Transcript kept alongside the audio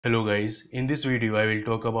Hello guys, in this video I will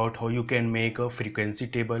talk about how you can make a frequency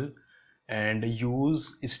table and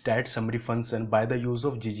use stat summary function by the use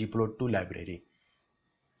of ggplot2 library.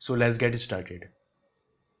 So let's get started.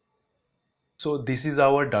 So this is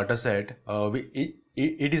our dataset.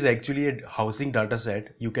 It is actually a housing dataset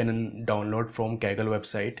you can download from Kaggle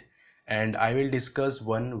website, and I will discuss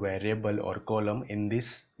one variable or column in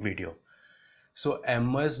this video. So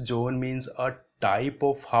MS zone means a type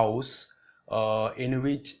of house in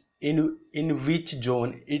which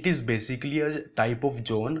zone it is basically a type of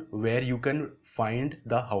zone where you can find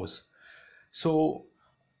the house. So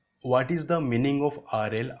what is the meaning of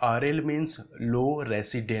RL? RL means low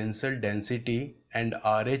residential density and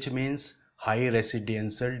RH means high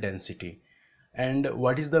residential density. And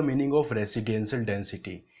what is the meaning of residential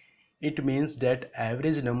density? It means that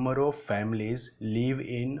average number of families live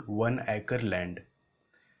in 1 acre land.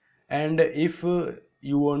 And if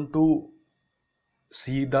you want to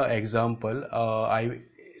see the example,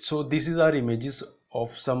 so this is our images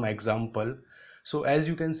of some example. So as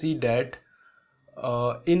you can see that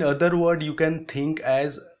in other word you can think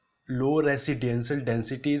as low residential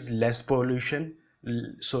density is less pollution,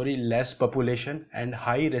 less population, and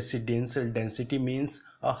high residential density means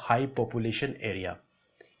a high population area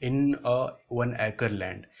in a 1 acre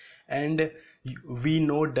land. And we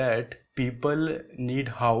know that people need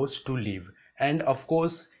house to live, and of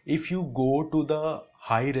course if you go to the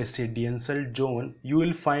high residential zone you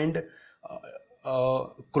will find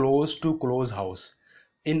close to close house.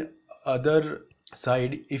 In other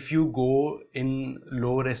side, if you go in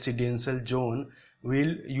low residential zone,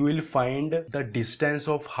 you will find the distance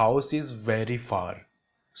of house is very far.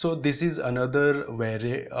 So this is another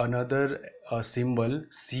symbol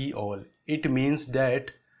see all. It means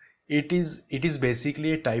that it is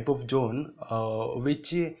basically a type of zone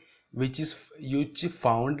which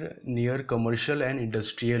found near commercial and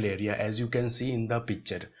industrial area, as you can see in the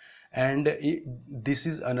picture. And this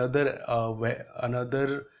is another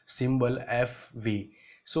symbol FV.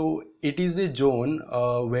 So it is a zone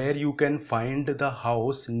where you can find the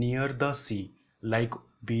house near the sea, like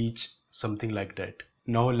beach, something like that.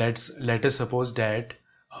 Now let us suppose that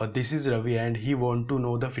this is Ravi and he want to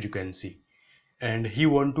know the frequency, and he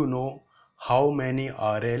want to know how many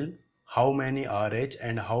RL, how many RH,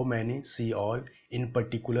 and how many C all in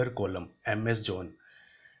particular column MS zone.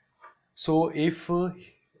 So if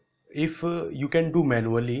you can do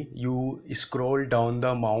manually, you scroll down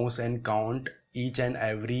the mouse and count each and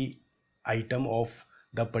every item of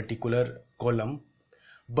the particular column,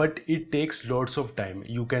 but it takes lots of time.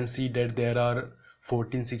 You can see that there are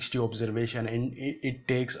 1460 observation, and it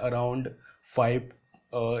takes around 5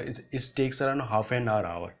 it takes around half an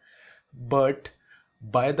hour. But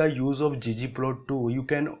by the use of ggplot2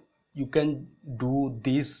 you can do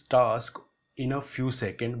this task in a few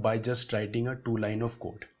seconds by just writing a 2 line of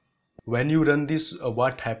code. When you run this,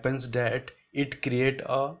 what happens that it create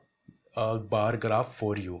a bar graph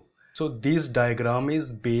for you. So this diagram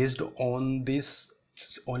is based on this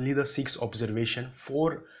only the 6 observation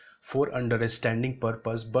for understanding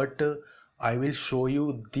purpose, but I will show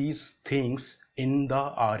you these things in the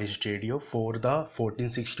R studio for the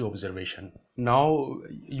 1460 observation. Now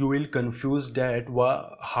you will confuse that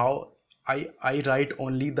how I write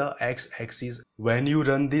only the x-axis. When you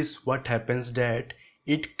run this, what happens that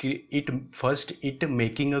it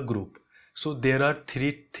making a group. So there are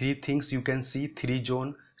three things you can see: three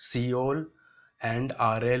zone, COL, and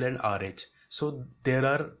RL and RH. So there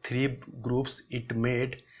are 3 groups it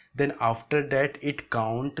made. Then after that it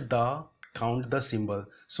count the symbol.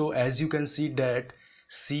 So as you can see that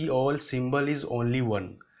COL symbol is only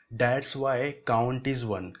 1. That's why count is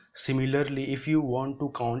 1. Similarly, if you want to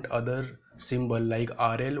count other symbol like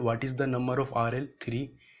RL, what is the number of RL?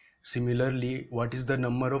 3. Similarly, what is the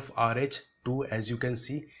number of RH? 2, as you can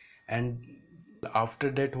see. And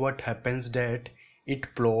after that what happens that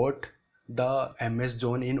it plot the MS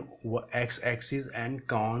zone in x-axis and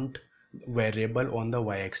count variable on the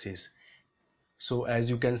y-axis. So as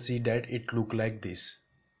you can see that it look like this.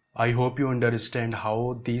 I hope you understand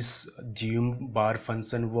how this geom bar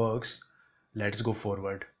function works. Let's go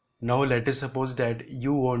forward. Now let us suppose that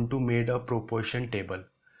you want to make a proportion table.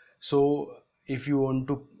 So if you want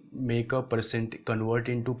to make a convert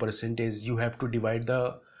into percentage, you have to divide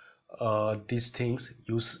the these things.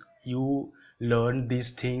 You learn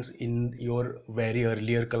these things in your very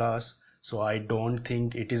earlier class, so I don't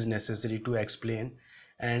think it is necessary to explain.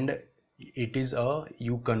 And it is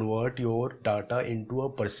you convert your data into a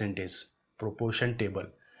percentage proportion table.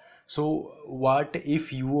 So what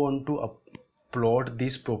if you want to plot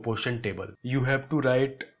this proportion table? You have to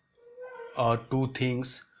write 2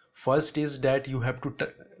 things. First is that you have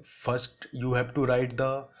to first you have to write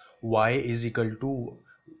the y is equal to,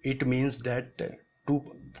 it means that to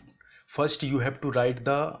first you have to write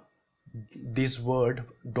the this word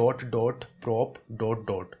dot dot prop dot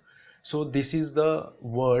dot. So this is the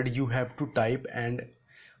word you have to type, and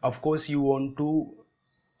of course you want to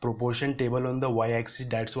proportion table on the y-axis,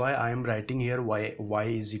 that's why I am writing here y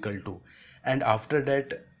is equal to, and after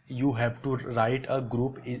that you have to write a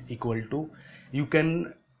group equal to, you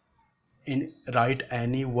can write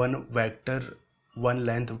any one vector, one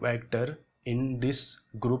length vector in this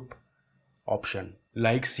group option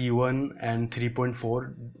like C1 and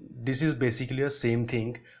 3.4. This is basically the same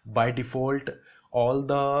thing. By default all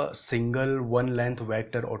the single one length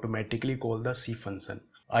vector automatically call the C function.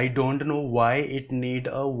 I don't know why it need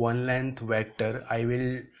a one length vector. I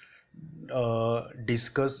will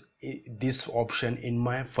discuss this option in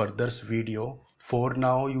my further video. For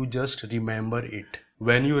now you just remember it.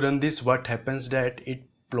 When you run this, what happens that it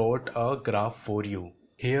plot a graph for you.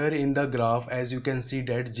 Here in the graph, as you can see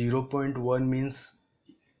that 0.1 means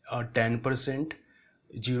 10%,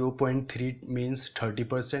 0.3 means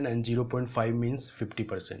 30%, and 0.5 means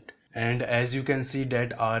 50%. And as you can see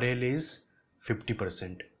that RL is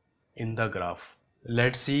 50% in the graph.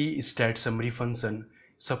 Let's see stat summary function.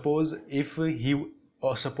 Suppose if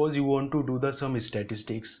suppose you want to do the some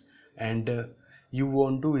statistics, and you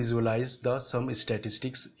want to visualize the some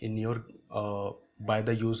statistics in your by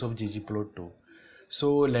the use of ggplot2.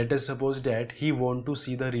 So let us suppose that he want to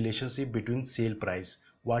see the relationship between sale price.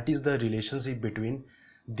 What is the relationship between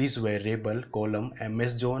this variable column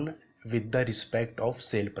ms zone with the respect of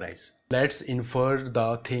sale price? Let's infer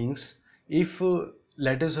the things. If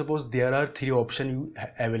let us suppose there are three options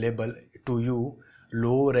available to you: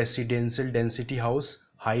 low residential density house,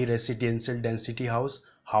 high residential density house,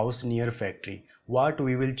 house near factory. What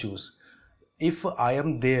we will choose? If I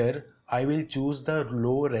am there, I will choose the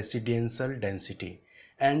low residential density,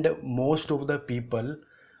 and most of the people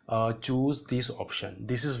choose this option.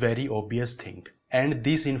 This is very obvious thing, and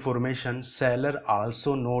this information seller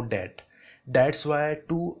also know that. That's why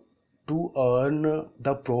to earn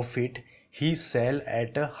the profit he sell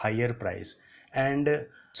at a higher price, and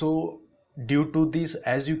so due to this,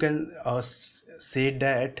 as you can say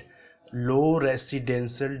that low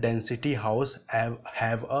residential density house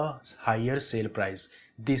have a higher sale price.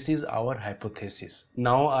 This is our hypothesis.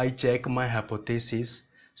 Now I check my hypothesis.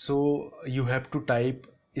 So you have to type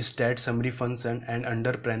stat summary function, and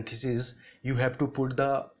under parenthesis you have to put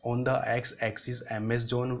the on the x-axis ms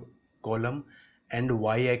zone column and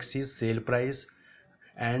y-axis sale price,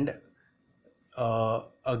 and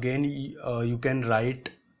again you can write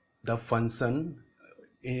the function,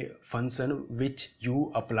 a function which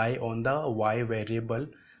you apply on the y variable.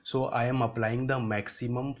 So I am applying the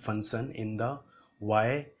maximum function in the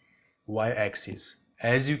y-axis.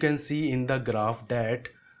 As you can see in the graph that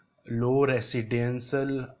low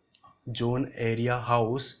residential zone area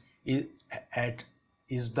house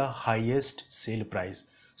is the highest sale price.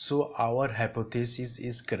 So our hypothesis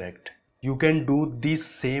is correct. You can do this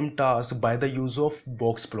same task by the use of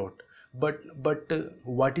box plot, but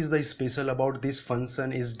what is the special about this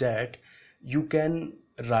function is that you can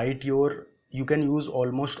you can use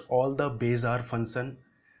almost all the base R function,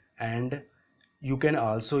 and you can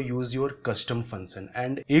also use your custom function.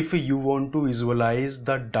 And if you want to visualize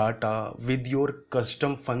the data with your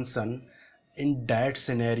custom function, in that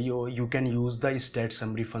scenario you can use the stat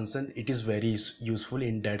summary function. It is very useful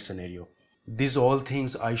in that scenario. These all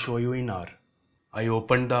things I show you in R. I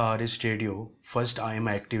opened the R Studio. First I am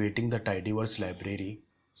activating the tidyverse library.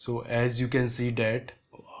 So as you can see that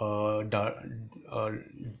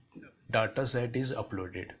data set is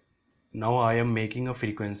uploaded. Now I am making a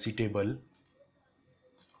frequency table.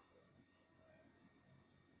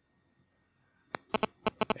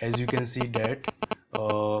 As you can see that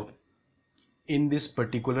in this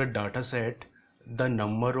particular data set, the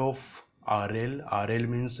number of RL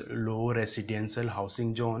means low residential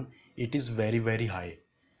housing zone, it is very high.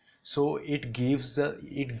 So it gives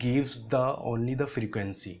the only the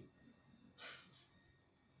frequency.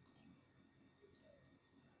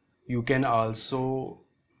 You can also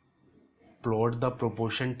plot the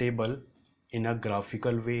proportion table in a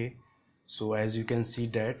graphical way. So as you can see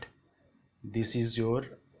that this is your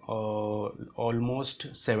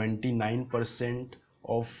almost 79%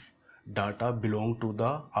 of data belong to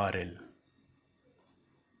the RL.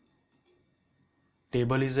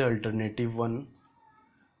 Table is an alternative one,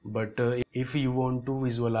 but if you want to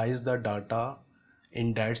visualize the data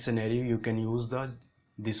in that scenario, you can use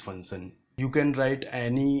this function. You can write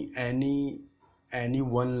any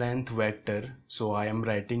one length vector. So I am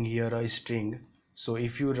writing here a string. So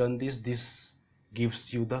if you run this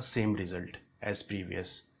gives you the same result as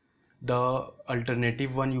previous. The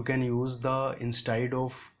alternative one, you can use the, instead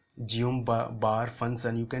of geom bar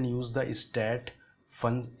function, you can use the stat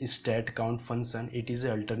count function. It is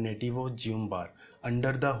an alternative of geom bar.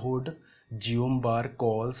 Under the hood, geom bar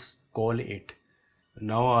call it.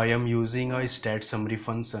 Now I am using a stat summary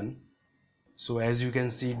function. So as you can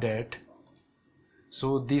see that,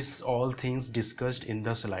 so this all things discussed in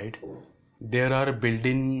the slide. There are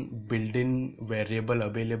built-in variable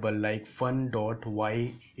available like fun dot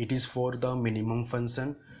y, it is for the minimum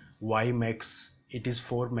function, y max, it is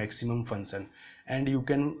for maximum function, and you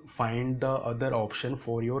can find the other option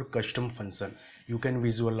for your custom function. You can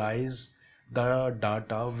visualize the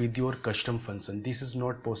data with your custom function. This is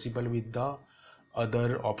not possible with the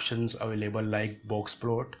other options available like box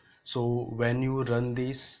plot. So when you run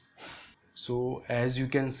this, so as you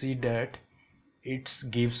can see that it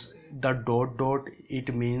gives the dot dot,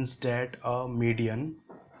 it means that a median,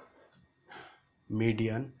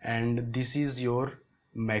 and this is your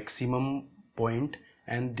maximum point,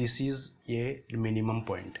 and this is a minimum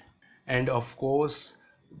point. And of course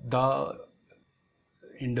the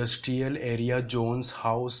industrial area zones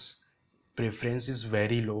house preference is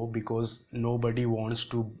very low, because nobody wants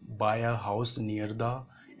to buy a house near the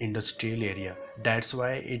industrial area. That's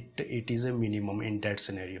why it is a minimum in that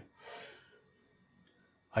scenario.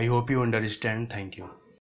 I hope you understand. Thank you.